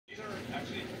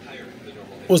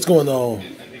What's going on,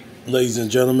 ladies and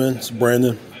gentlemen? It's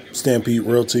Brandon, Stampede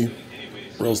Realty,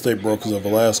 Real Estate Brokers of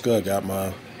Alaska. I got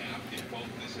my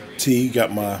tea,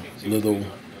 got my little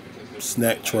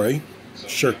snack tray,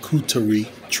 charcuterie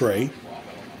tray.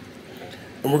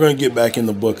 And we're going to get back in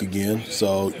the book again.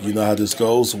 So, you know how this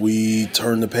goes. We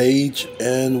turn the page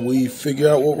and we figure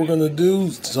out what we're going to do.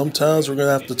 Sometimes we're going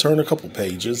to have to turn a couple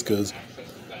pages because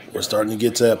we're starting to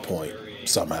get to that point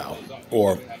somehow.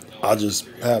 Or I just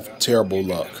have terrible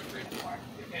luck.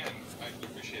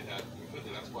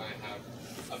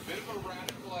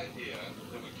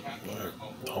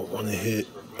 Don't want to hit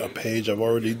a page I've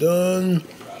already done.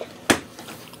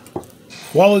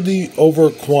 Quality over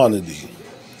quantity.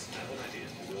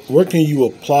 Where can you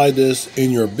apply this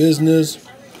in your business?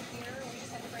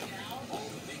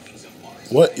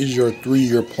 What is your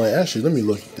 3-year plan? Actually, let me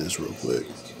look at this real quick.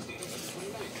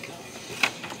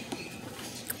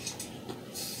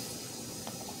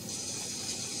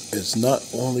 It's not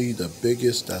only the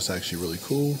biggest, that's actually really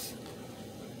cool.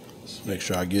 Make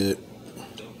sure I get it.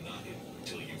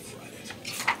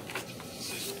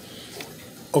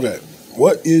 Okay,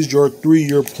 what is your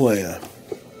 3-year plan?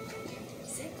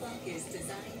 Ziploc is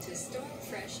designed to store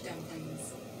fresh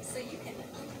dumplings, so you can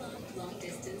unlock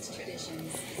long-distance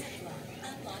traditions. Ziploc,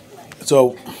 unlock life.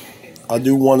 So, I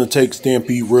do want to take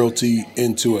Stampede Realty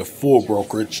into a full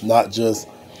brokerage, not just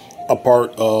a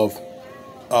part of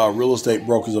Real Estate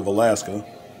Brokers of Alaska.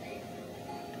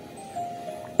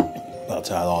 I've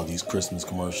tired of all these Christmas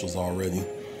commercials already.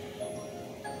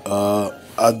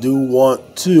 I do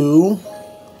want to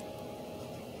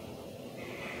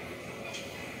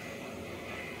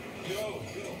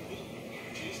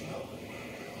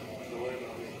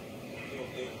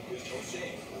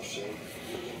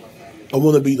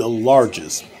be the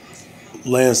largest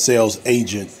land sales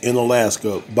agent in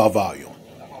Alaska by volume.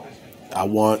 I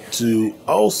want to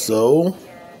also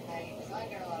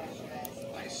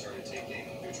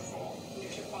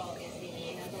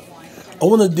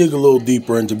dig a little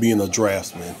deeper into being a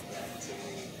draftsman.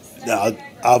 Now,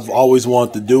 I've always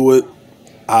wanted to do it.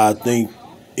 I think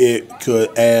it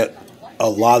could add a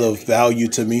lot of value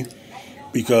to me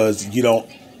because you don't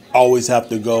always have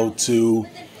to go to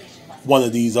one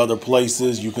of these other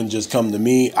places. You can just come to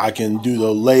me. I can do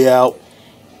the layout.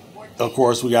 Of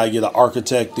course, we got to get an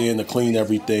architect in to clean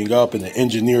everything up and an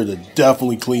engineer to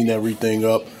definitely clean everything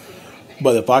up.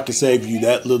 But if I can save you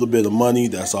that little bit of money,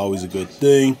 that's always a good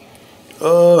thing.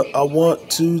 I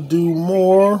want to do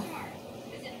more.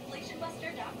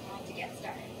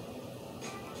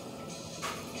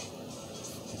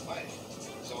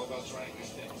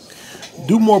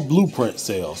 Do more blueprint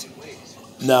sales.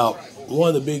 Now, one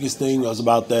of the biggest things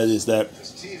about that is that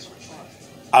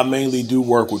I mainly do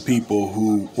work with people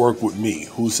who work with me,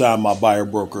 who sign my buyer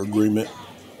broker agreement,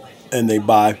 and they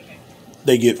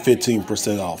get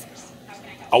 15% off.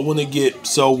 I want to get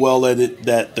so well at it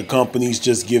that the companies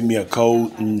just give me a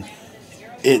code and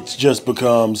it just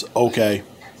becomes, okay,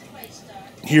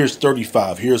 here's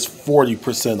 35, here's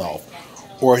 40%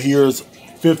 off, or here's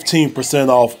 15%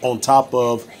 off on top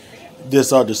of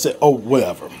this other set,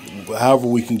 whatever, however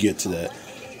we can get to that.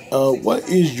 What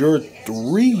is your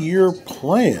 3-year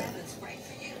plan?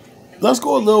 Let's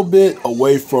go a little bit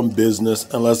away from business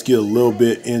and let's get a little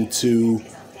bit into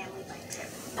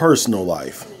personal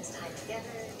life.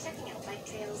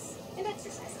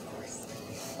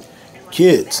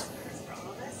 Kids.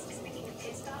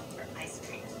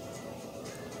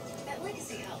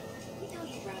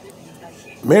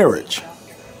 Marriage.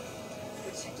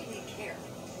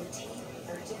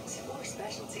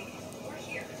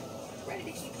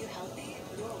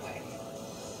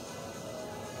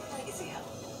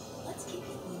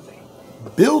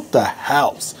 Build the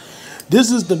house.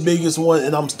 This is the biggest one,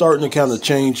 and I'm starting to kind of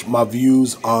change my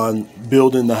views on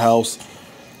building the house.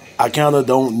 I kind of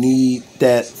don't need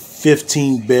that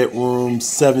 15 bedroom,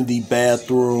 70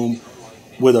 bathroom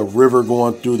with a river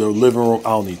going through the living room. I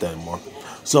don't need that anymore.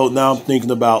 So now I'm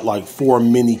thinking about like 4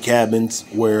 mini cabins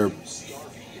where,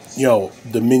 you know,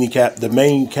 the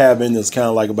main cabin is kind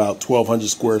of like about 1,200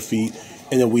 square feet,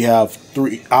 and then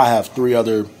I have 3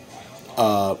 other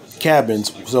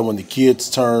cabins. So when the kids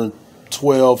turn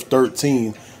 12,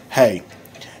 13, hey,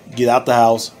 get out the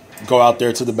house, go out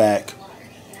there to the back.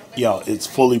 It's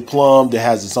fully plumbed. It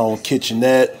has its own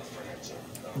kitchenette.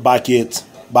 Bye, kids.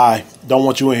 Bye. Don't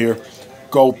want you in here.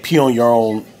 Go pee on your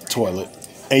own toilet.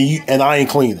 And I ain't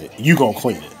cleaning it. You gonna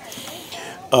clean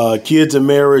it. Kids and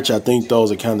marriage, I think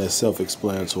those are kind of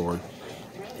self-explanatory.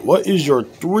 What is your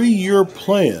 3-year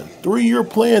plan? 3-year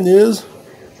plan is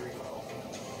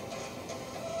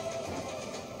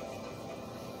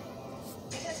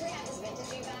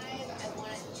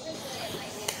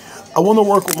I want to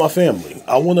work with my family.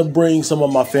 I want to bring some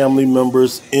of my family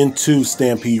members into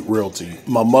Stampede Realty.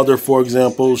 My mother, for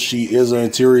example, she is an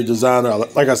interior designer.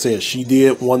 Like I said, she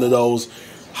did one of those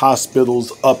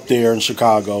hospitals up there in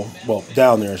Chicago. Well,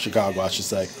 down there in Chicago, I should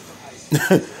say.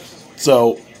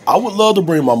 So I would love to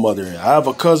bring my mother in. I have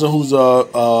a cousin who's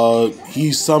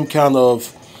he's some kind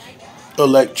of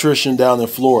electrician down in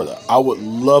Florida. I would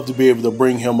love to be able to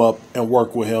bring him up and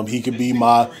work with him. He could be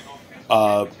my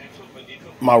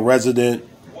resident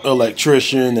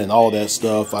electrician and all that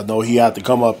stuff. I know he had to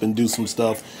come up and do some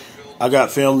stuff. I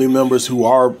got family members who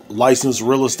are licensed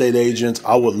real estate agents.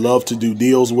 I would love to do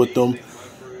deals with them.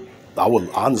 I would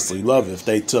honestly love it if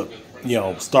they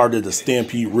started a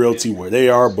Stampede Realty where they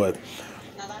are. But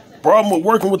problem with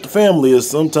working with the family is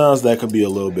sometimes that could be a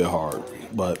little bit hard.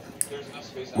 But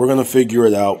we're going to figure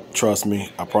it out. Trust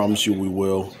me. I promise you we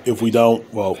will. If we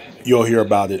don't, well, you'll hear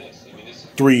about it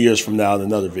 3 years from now in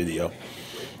another video.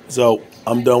 So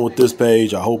I'm done with this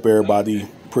page. I hope everybody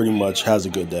pretty much has a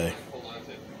good day.